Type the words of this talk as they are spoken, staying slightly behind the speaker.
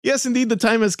Yes, indeed, the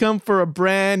time has come for a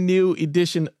brand new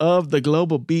edition of the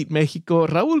Global Beat Mexico.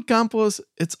 Raul Campos,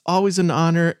 it's always an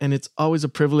honor and it's always a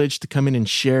privilege to come in and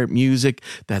share music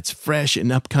that's fresh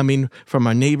and upcoming from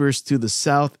our neighbors to the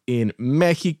south in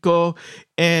Mexico.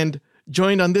 And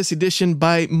joined on this edition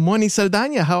by Moni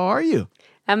Saldaña. How are you?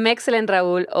 I'm excellent,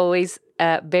 Raul. Always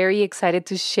very excited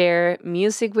to share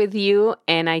music with you,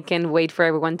 and I can't wait for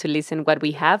everyone to listen what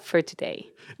we have for today.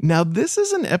 Now, this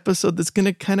is an episode that's going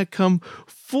to kind of come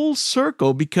full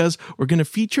circle because we're going to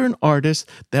feature an artist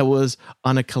that was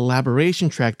on a collaboration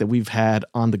track that we've had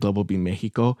on the Global Beat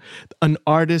Mexico, an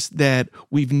artist that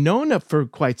we've known of for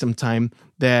quite some time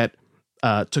that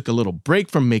took a little break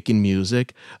from making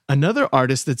music, another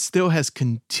artist that still has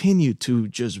continued to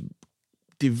just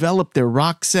develop their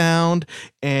rock sound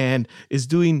and is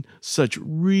doing such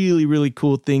really, really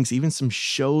cool things. Even some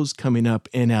shows coming up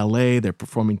in LA. They're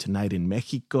performing tonight in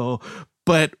Mexico.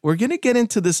 But we're going to get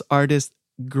into this artist,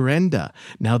 Grenda.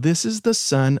 Now, this is the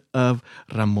son of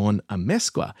Ramon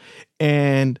Amezcua.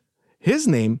 And his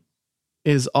name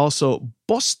is also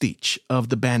Bostich of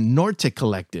the band Norte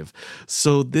Collective.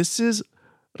 So this is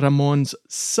Ramon's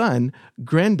son,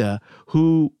 Grenda,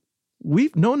 who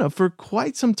we've known of for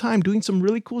quite some time, doing some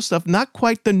really cool stuff. Not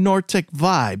quite the Nortec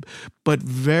vibe, but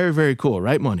very, very cool.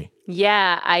 Right, Moni?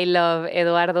 Yeah, I love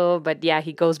Eduardo, but yeah,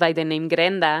 he goes by the name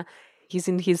Grenda. He's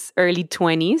in his early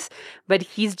 20s, but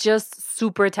he's just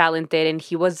super talented and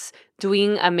he was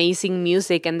doing amazing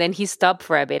music and then he stopped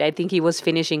for a bit. I think he was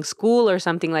finishing school or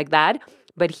something like that,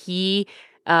 but he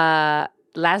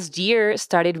last year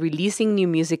started releasing new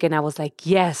music and I was like,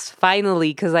 yes, finally.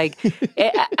 Because like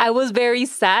I was very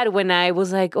sad when I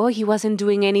was like, oh, he wasn't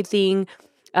doing anything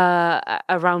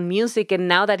around music. And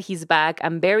now that he's back,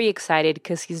 I'm very excited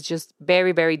because he's just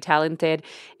very, very talented.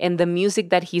 And the music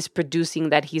that he's producing,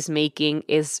 that he's making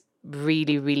is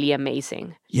really, really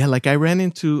amazing. Yeah, like I ran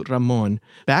into Ramon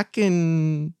back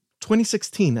in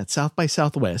 2016 at South by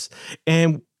Southwest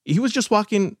and he was just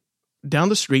walking down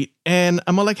the street and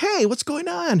I'm all like, hey, what's going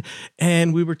on?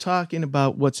 And we were talking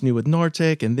about what's new with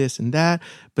Nortec and this and that.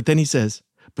 But then he says,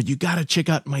 but you got to check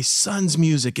out my son's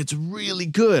music. It's really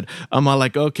good. I'm all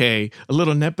like, okay, a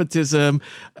little nepotism.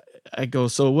 I go,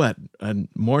 so what? A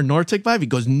more Nortec vibe? He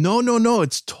goes, no,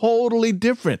 it's totally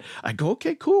different. I go,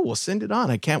 okay, cool. We'll send it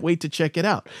on. I can't wait to check it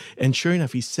out. And sure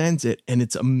enough, he sends it and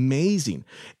it's amazing.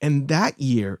 And that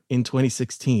year in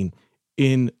 2016,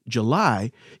 in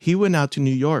July, he went out to New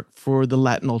York for the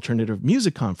Latin Alternative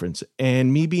Music Conference.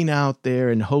 And me being out there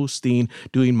and hosting,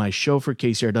 doing my show for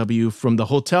KCRW from the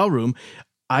hotel room,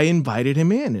 I invited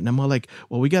him in. And I'm all like,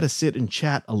 well, we got to sit and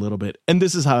chat a little bit. And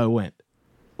this is how it went.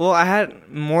 Well, I had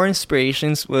more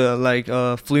inspirations with like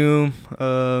Flume,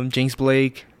 James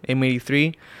Blake,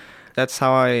 M83. That's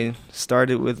how I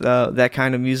started with that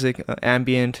kind of music,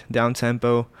 ambient,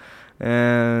 downtempo,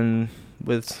 and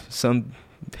with some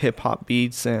hip-hop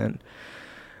beats. And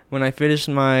when I finished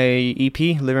my EP,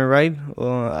 Live and Ride,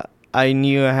 I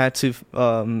knew I had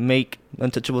to make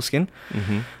Untouchable Skin.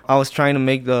 Mm-hmm. I was trying to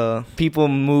make the people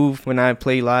move when I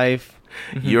play live.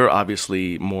 Mm-hmm. You're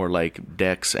obviously more like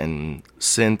decks and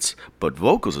synths, but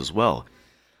vocals as well.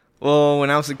 Well, when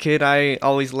I was a kid, I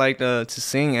always liked to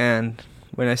sing, and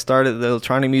when I started the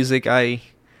electronic music, I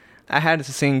had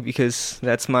to sing because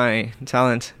that's my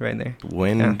talent right there.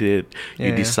 When did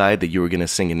you decide that you were going to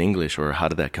sing in English, or how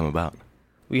did that come about?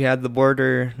 We had the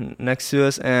border next to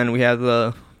us, and we had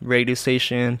the radio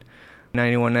station,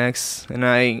 91X, and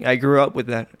I grew up with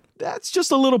that. That's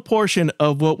just a little portion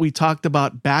of what we talked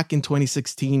about back in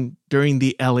 2016 during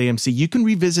the LAMC. You can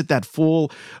revisit that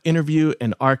full interview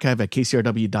and archive at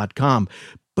KCRW.com.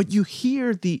 But you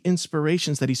hear the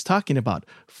inspirations that he's talking about.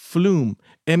 Flume,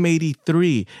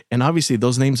 M83, and obviously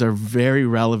those names are very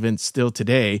relevant still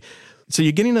today. So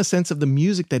you're getting a sense of the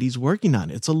music that he's working on.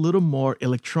 It's a little more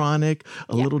electronic,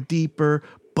 a little deeper,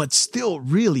 but still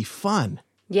really fun.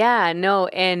 Yeah, no,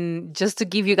 and just to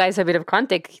give you guys a bit of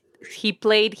context, he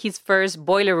played his first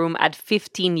Boiler Room at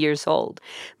 15 years old.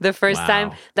 The first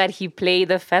time that he played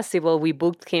the festival, we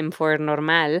booked him for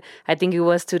Normal. I think it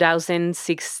was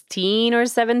 2016 or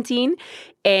 17.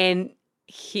 And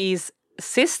his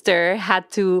sister had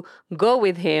to go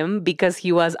with him because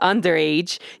he was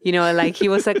underage. You know, like he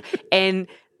was like, and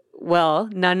well,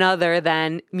 none other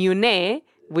than Mune,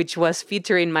 which was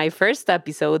featured in my first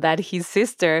episode, that his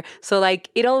sister. So like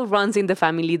it all runs in the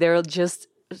family. They're just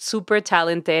super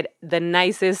talented, the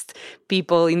nicest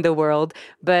people in the world.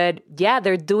 But yeah,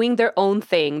 they're doing their own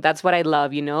thing. That's what I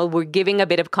love, you know. We're giving a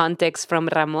bit of context from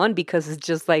Ramon because it's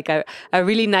just like a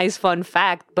really nice, fun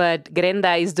fact. But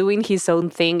Grenda is doing his own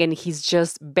thing and he's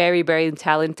just very, very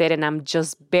talented. And I'm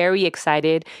just very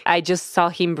excited. I just saw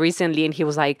him recently and he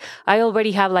was like, I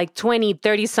already have like 20,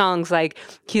 30 songs. Like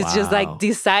he's just like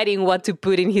deciding what to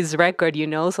put in his record, you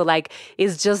know. So like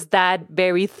it's just that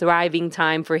very thriving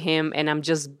time for him. And I'm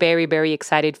just very, very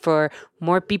excited for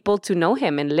more people to know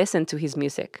him and listen to his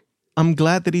music. I'm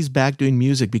glad that he's back doing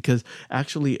music because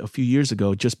actually a few years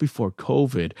ago, just before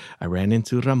COVID, I ran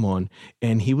into Ramon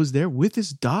and he was there with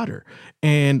his daughter.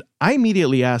 And I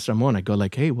immediately asked Ramon, I go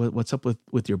like, hey, what's up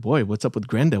with your boy? What's up with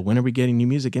Grenda? When are we getting new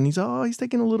music? And he's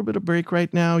taking a little bit of break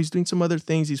right now. He's doing some other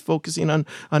things. He's focusing on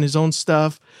his own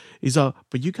stuff.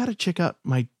 But you got to check out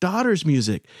my daughter's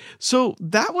music. So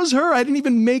that was her. I didn't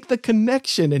even make the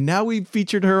connection. And now we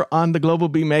featured her on the Global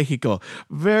Beat Mexico.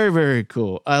 Very, very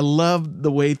cool. I love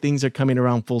the way things are coming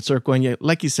around full circle. And yet,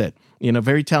 like you said,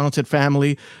 very talented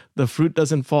family. The fruit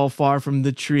doesn't fall far from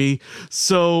the tree.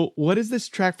 So what is this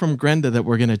track from Grenda that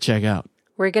we're going to check out?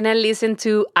 We're going to listen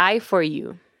to I For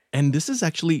You. And this is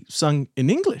actually sung in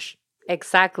English.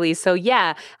 Exactly. So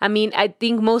yeah, I mean, I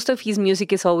think most of his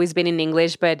music has always been in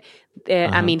English, but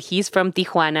I mean, he's from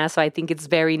Tijuana, so I think it's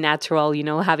very natural,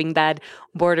 having that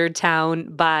border town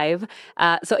vibe.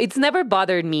 So it's never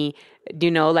bothered me,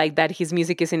 like that his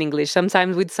music is in English.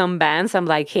 Sometimes with some bands, I'm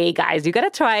like, hey guys, you gotta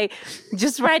try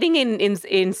just writing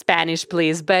in Spanish,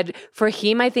 please. But for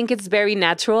him, I think it's very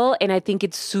natural, and I think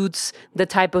it suits the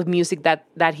type of music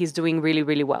that he's doing really,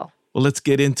 really well. Well, let's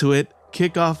get into it.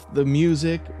 Kick off the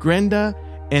music, Grenda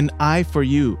and I For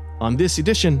You on this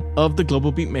edition of the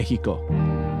Global Beat Mexico.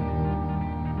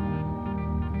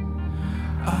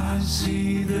 I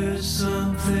see there's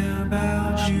something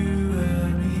about you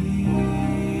and me.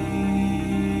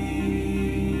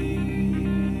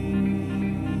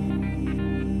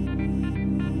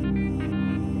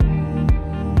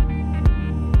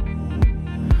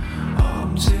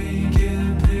 I'm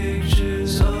taking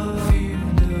pictures of you.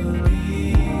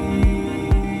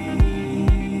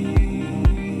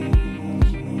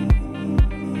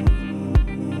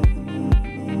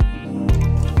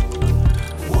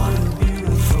 What a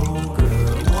beautiful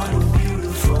girl, what a beautiful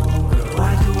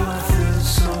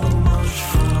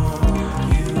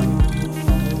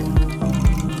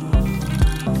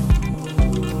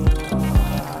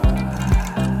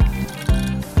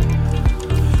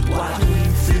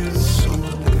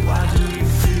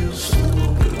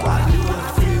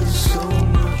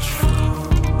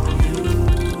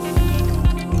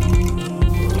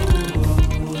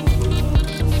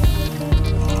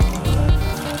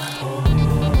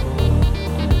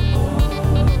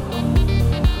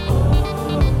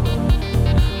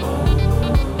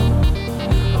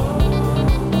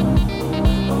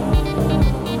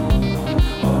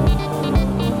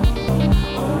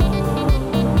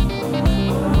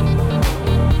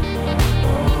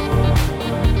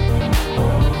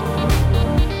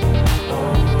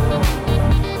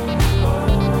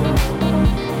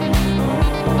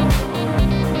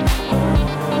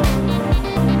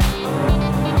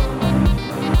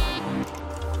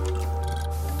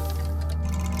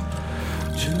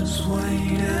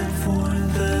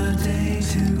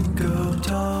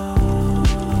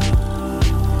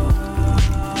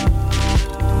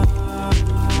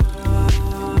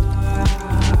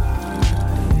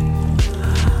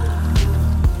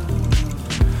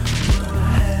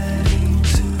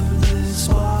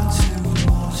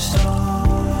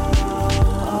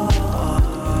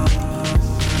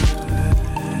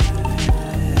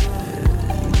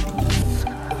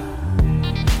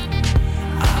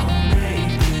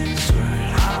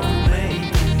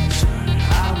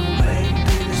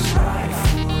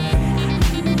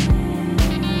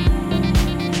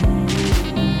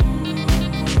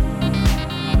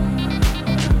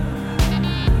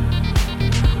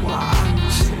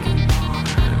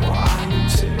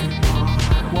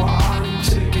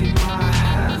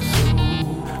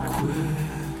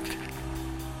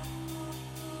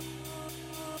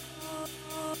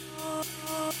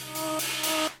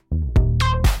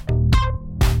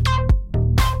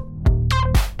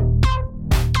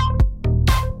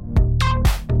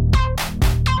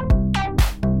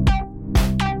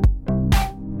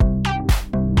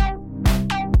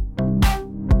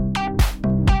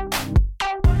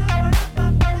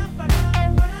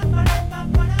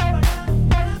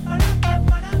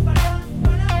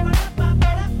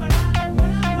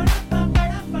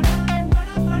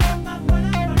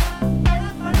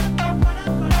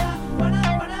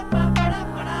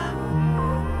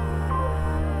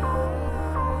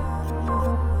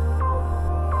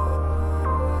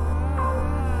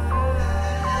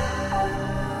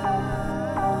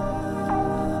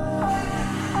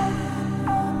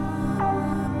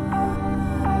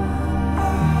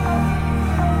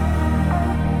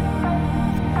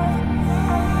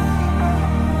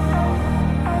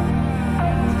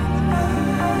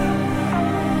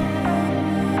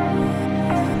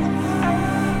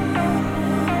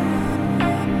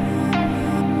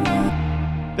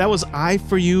That was I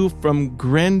For You from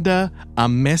Grenda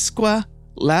Amezcua.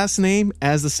 Last name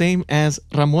as the same as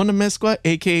Ramon Amezcua,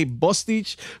 aka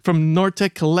Bostich from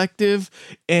Nortec Collective.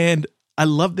 And I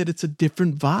love that it's a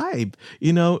different vibe.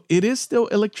 You know, it is still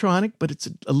electronic, but it's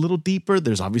a little deeper.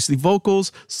 There's obviously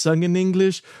vocals, sung in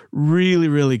English. Really,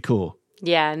 really cool.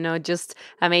 Yeah, no, just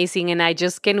amazing. And I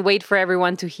just can't wait for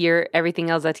everyone to hear everything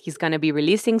else that he's going to be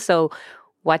releasing. So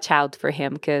watch out for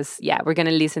him because, yeah, we're going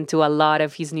to listen to a lot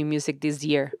of his new music this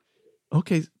year.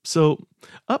 Okay, so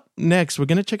up next, we're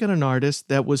going to check out an artist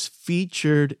that was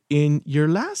featured in your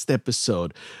last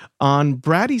episode on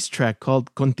Brady's track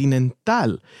called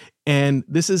Continental. And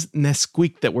this is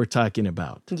Nsqk that we're talking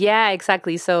about. Yeah,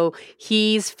 exactly. So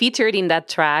he's featured in that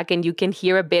track and you can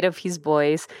hear a bit of his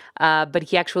voice, but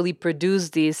he actually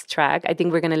produced this track. I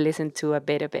think we're going to listen to a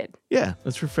bit of it. Yeah,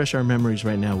 let's refresh our memories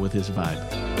right now with his vibe.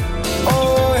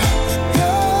 Oh,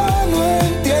 ya no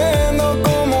entiendo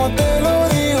cómo te lo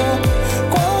digo.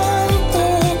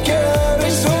 Cuánto quiero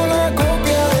es una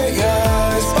copia de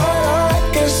ella. Es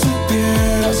para que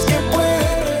supieras que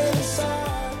puedes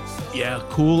regresar. Yeah,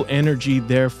 cool energy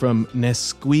there from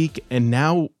Nsqk. And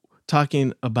now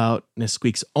talking about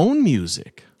Nsqk's own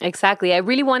music. Exactly. I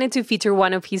really wanted to feature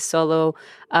one of his solo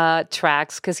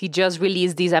tracks because he just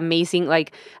released this amazing,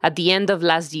 like at the end of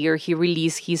last year, he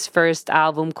released his first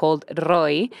album called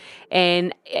Roy.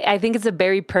 And I think it's a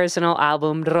very personal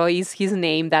album. Roy is his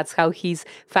name. That's how his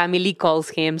family calls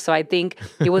him. So I think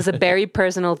it was a very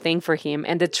personal thing for him.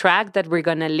 And the track that we're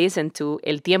going to listen to,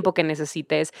 El Tiempo Que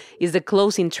Necesitas, is the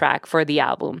closing track for the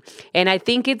album. And I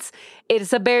think it's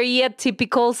a very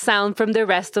atypical sound from the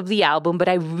rest of the album, but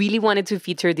I really wanted to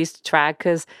feature this track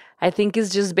because I think it's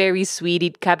just very sweet.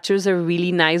 It captures a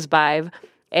really nice vibe.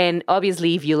 And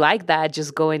obviously, if you like that,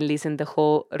 just go and listen to the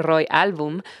whole Roy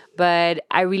album. But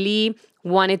I really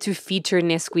wanted to feature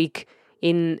Nsqk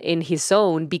in his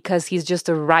own because he's just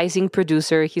a rising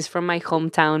producer. He's from my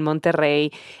hometown,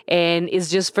 Monterrey, and is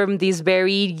just from this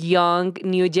very young,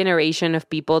 new generation of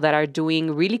people that are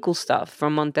doing really cool stuff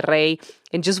from Monterrey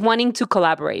and just wanting to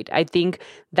collaborate. I think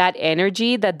that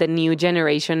energy that the new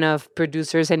generation of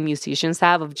producers and musicians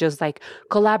have of just like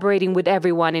collaborating with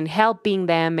everyone and helping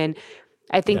them, and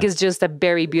I think it's just a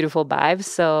very beautiful vibe.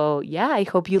 So yeah, I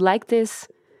hope you like this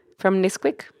from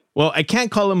Nsqk. Well, I can't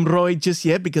call him Roy just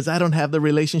yet because I don't have the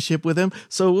relationship with him.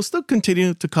 So we'll still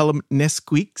continue to call him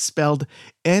Nsqk, spelled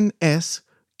Nsqk.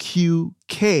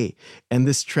 And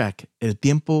this track, El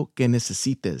Tiempo Que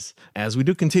Necesitas. As we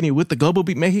do continue with the Global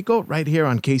Beat Mexico right here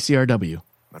on KCRW.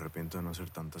 Me arrepiento de no hacer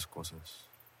tantas cosas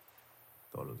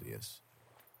todos los días.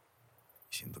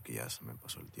 Y siento que ya se me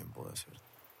pasó el tiempo de hacer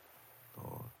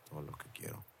todo lo que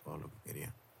quiero, todo lo que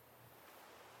quería.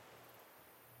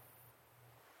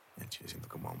 En Chile siento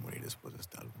que me voy a morir después de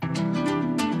este álbum.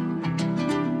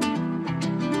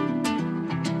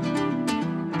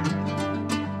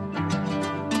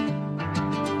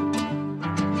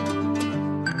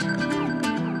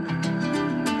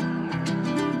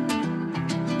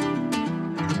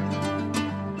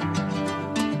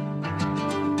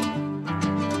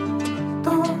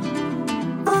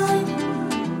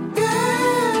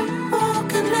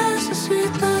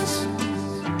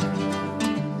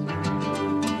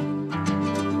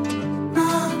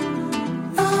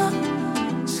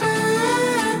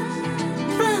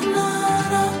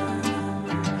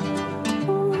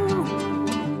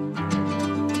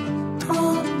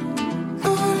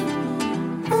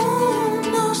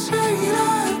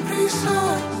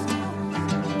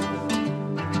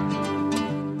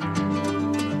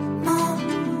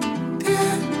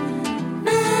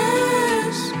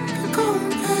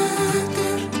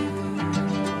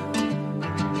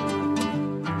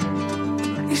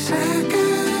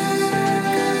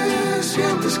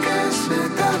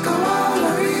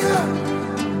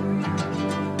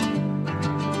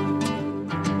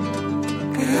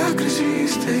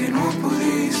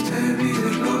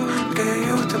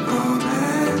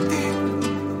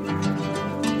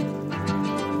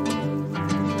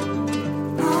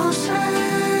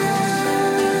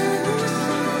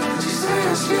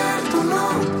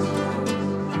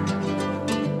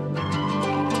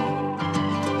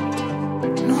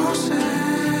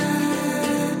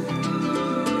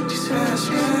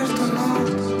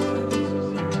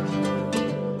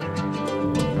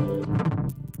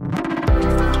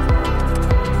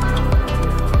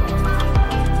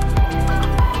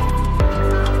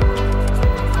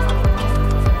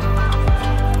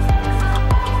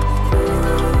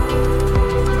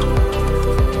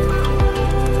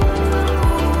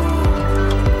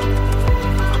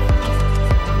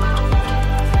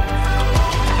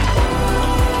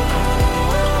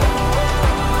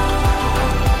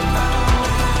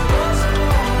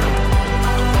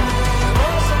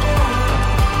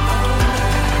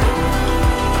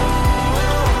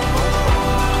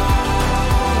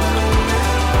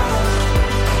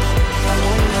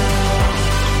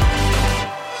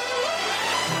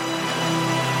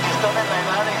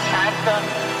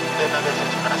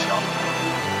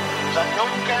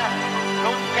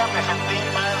 Nunca me sentí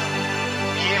más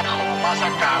viejo, más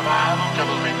acabado que a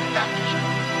los 20 y tantos.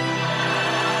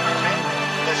 ¿Sí?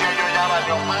 Decía yo, ya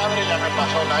valió madre, ya me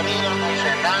pasó la vida, no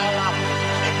hice nada.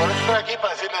 Y por eso estoy aquí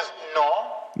para decirles no.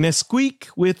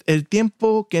 Nsqk with El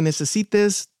Tiempo Que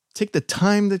Necesitas. Take the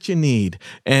time that you need.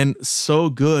 And so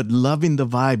good. Loving the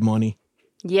vibe, Moni.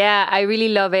 Yeah, I really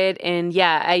love it. And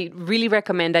yeah, I really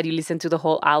recommend that you listen to the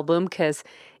whole album because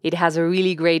it has a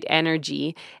really great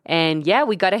energy. And yeah,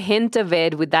 we got a hint of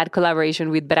it with that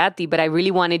collaboration with Bratti, but I really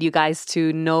wanted you guys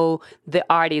to know the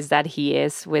artist that he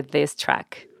is with this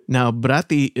track. Now,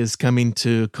 Bratti is coming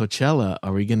to Coachella.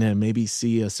 Are we going to maybe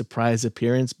see a surprise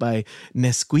appearance by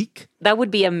Nsqk? That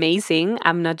would be amazing.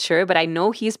 I'm not sure, but I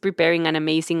know he's preparing an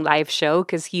amazing live show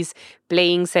because he's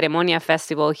playing Ceremonia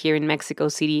Festival here in Mexico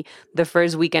City the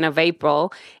first weekend of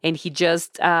April. And he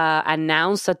just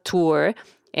announced a tour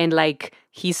and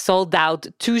he sold out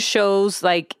 2 shows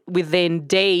within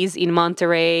days in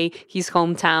Monterrey, his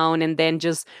hometown, and then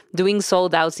just doing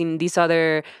sold outs in these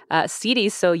other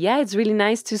cities. So yeah, it's really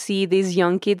nice to see these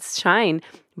young kids shine.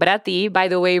 Bratti, by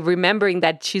the way, remembering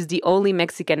that she's the only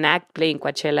Mexican act playing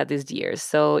Coachella this year.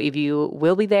 So if you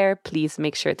will be there, please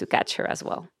make sure to catch her as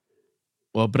well.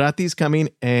 Well, Bratti's coming,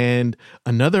 and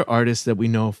another artist that we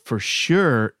know for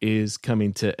sure is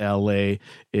coming to LA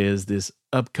is this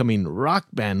upcoming rock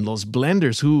band, Los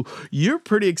Blenders, who you're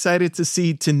pretty excited to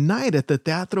see tonight at the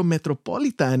Teatro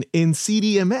Metropolitan in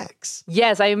CDMX.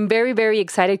 Yes, I am very, very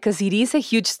excited because it is a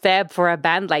huge step for a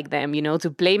band like them,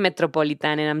 to play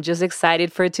Metropolitan. And I'm just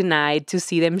excited for tonight to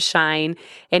see them shine.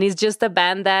 And it's just a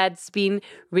band that's been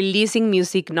releasing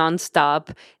music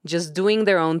nonstop, just doing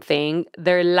their own thing.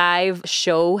 Their live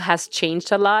show has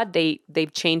changed a lot.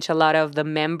 They've changed a lot of the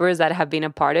members that have been a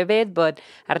part of it. But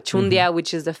Archundia,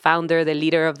 which is the founder, the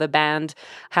leader of the band,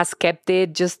 has kept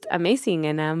it just amazing.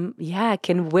 And I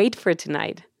can wait for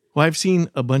tonight. Well, I've seen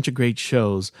a bunch of great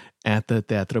shows at the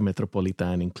Teatro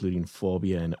Metropolitan, including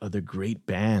Phobia and other great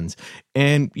bands.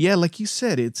 And yeah, like you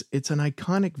said, it's an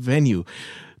iconic venue.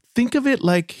 Think of it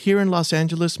like here in Los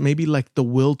Angeles, maybe like the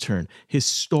Wiltern,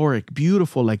 historic,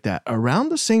 beautiful like that, around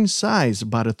the same size,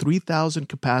 about a 3,000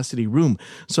 capacity room.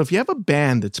 So if you have a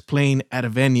band that's playing at a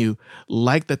venue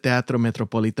like the Teatro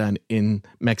Metropolitan in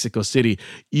Mexico City,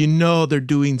 they're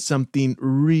doing something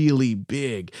really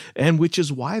big, and which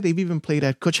is why they've even played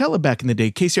at Coachella back in the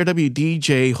day. KCRW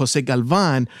DJ Jose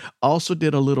Galvan also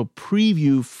did a little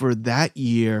preview for that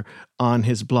year on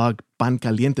his blog Pan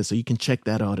Caliente, so you can check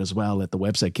that out as well at the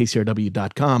website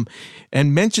kcrw.com,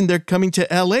 and mention they're coming to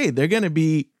LA. They're going to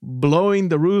be blowing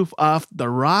the roof off the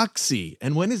Roxy.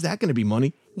 And when is that going to be,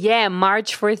 Moni? Yeah,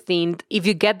 March 14th. If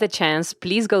you get the chance,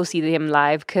 please go see them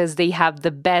live because they have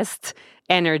the best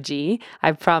energy.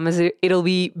 I promise it'll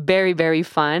be very, very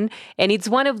fun. And it's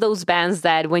one of those bands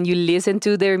that when you listen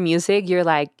to their music, you're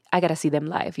like, I gotta see them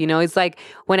live. It's like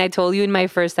when I told you in my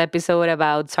first episode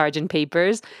about Sgt.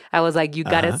 Papers, I was like, you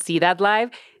gotta see that live.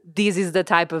 This is the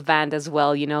type of band as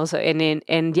well, So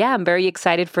and yeah, I'm very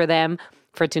excited for them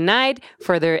for tonight,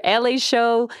 for their LA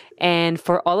show, and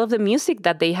for all of the music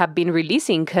that they have been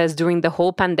releasing. Because during the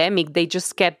whole pandemic, they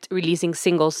just kept releasing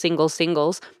singles.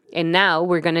 And now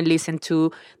we're going to listen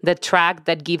to the track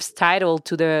that gives title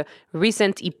to the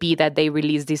recent EP that they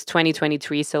released this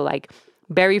 2023. So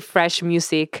very fresh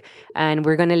music. And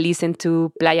we're going to listen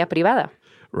to Playa Privada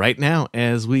right now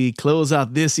as we close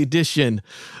out this edition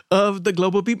of the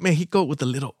Global Beat Mexico with a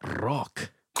little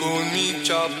rock. Con mi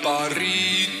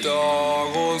chaparrita,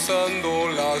 gozando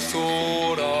las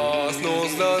horas,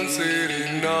 nos dan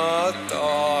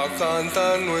serenata,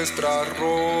 cantan nuestras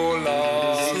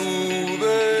rolas.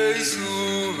 Sube y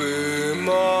sube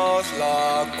más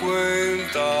la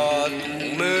cuenta, tú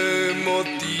me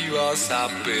motivas a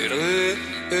perderla.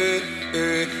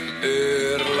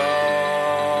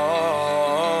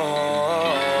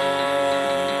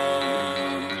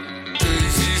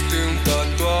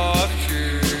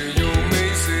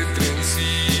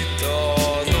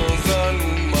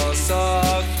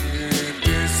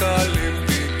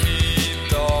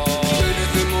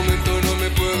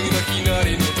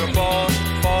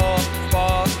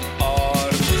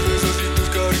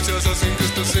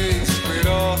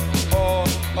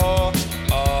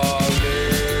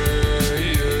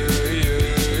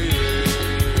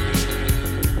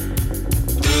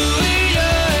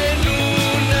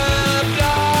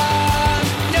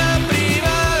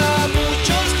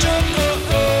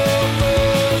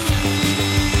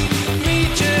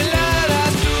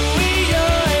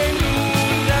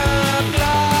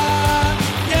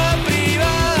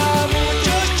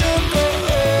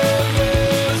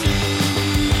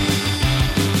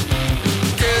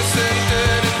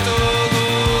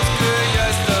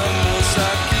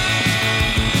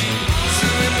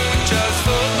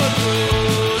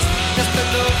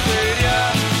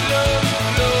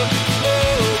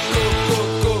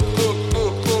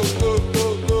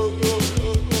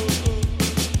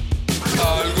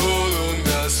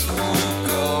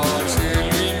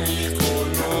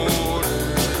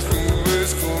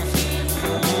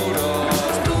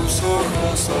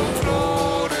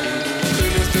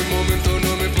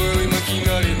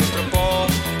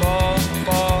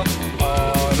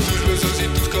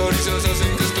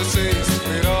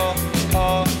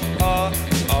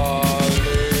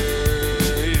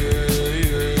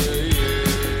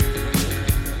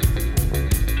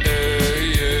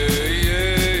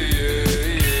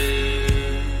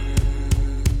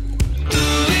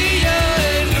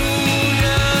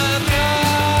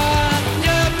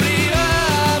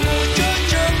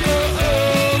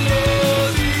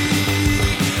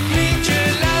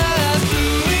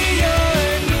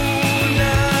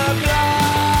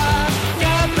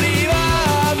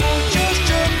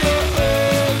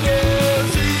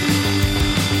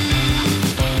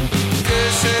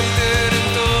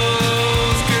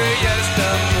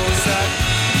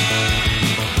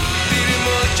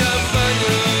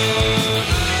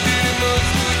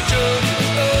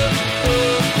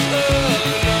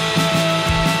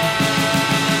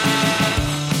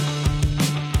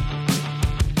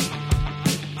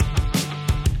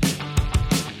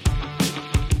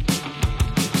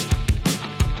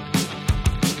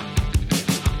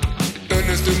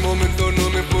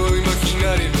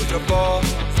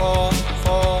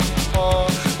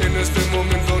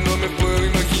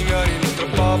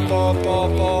 pa pa pa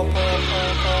pa pa.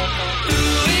 Tú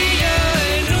y yo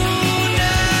en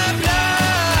una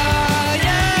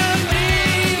playa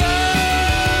privada.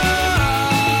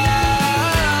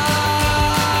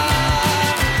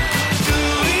 Tú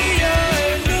y yo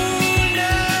en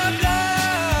una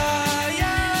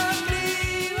playa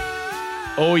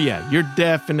privada. Oh, yeah, you're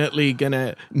definitely going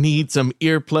to need some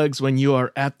earplugs when you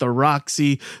are at the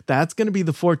Roxy. That's going to be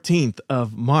the 14th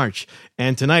of March.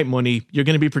 And tonight, Moni, you're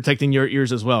going to be protecting your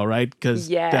ears as well, right? Because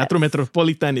Yes. Teatro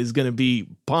Metropolitan is going to be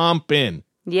pumping.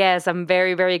 Yes, I'm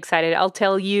very, very excited. I'll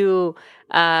tell you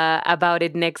about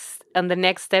it on the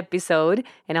next episode,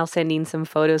 and I'll send in some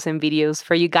photos and videos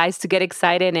for you guys to get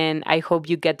excited, and I hope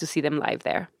you get to see them live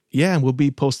there. Yeah, and we'll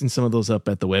be posting some of those up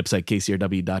at the website,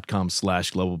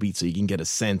 kcrw.com/globalbeat, so you can get a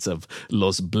sense of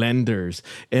Los Blenders.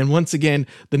 And once again,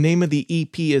 the name of the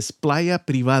EP is Playa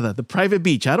Privada, the private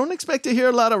beach. I don't expect to hear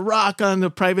a lot of rock on the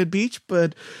private beach,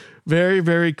 but very,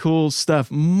 very cool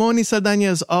stuff. Moni Saldaña,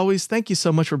 as always, thank you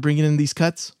so much for bringing in these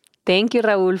cuts. Thank you,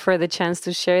 Raul, for the chance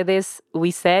to share this. We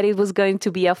said it was going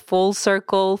to be a full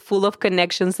circle, full of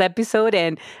connections episode,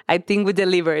 and I think we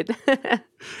delivered.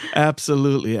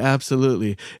 Absolutely,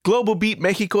 absolutely. Global Beat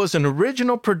Mexico is an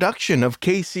original production of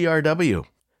KCRW.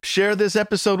 Share this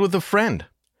episode with a friend.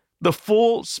 The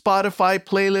full Spotify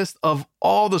playlist of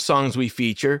all the songs we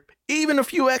feature, even a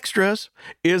few extras,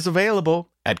 is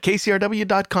available at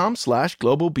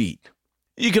kcrw.com/globalbeat.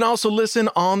 You can also listen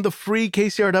on the free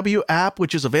KCRW app,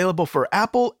 which is available for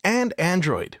Apple and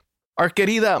Android. Our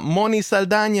querida Moni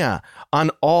Saldaña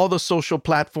on all the social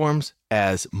platforms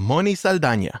as Moni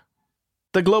Saldaña.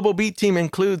 The Global Beat team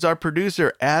includes our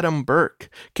producer, Adam Burke,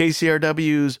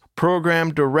 KCRW's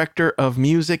program director of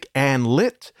music and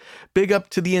lit. Big up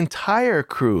to the entire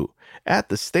crew at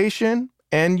the station,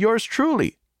 and yours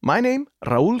truly. My name,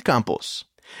 Raul Campos.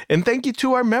 And thank you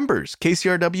to our members.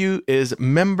 KCRW is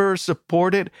member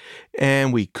supported,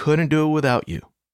 and we couldn't do it without you.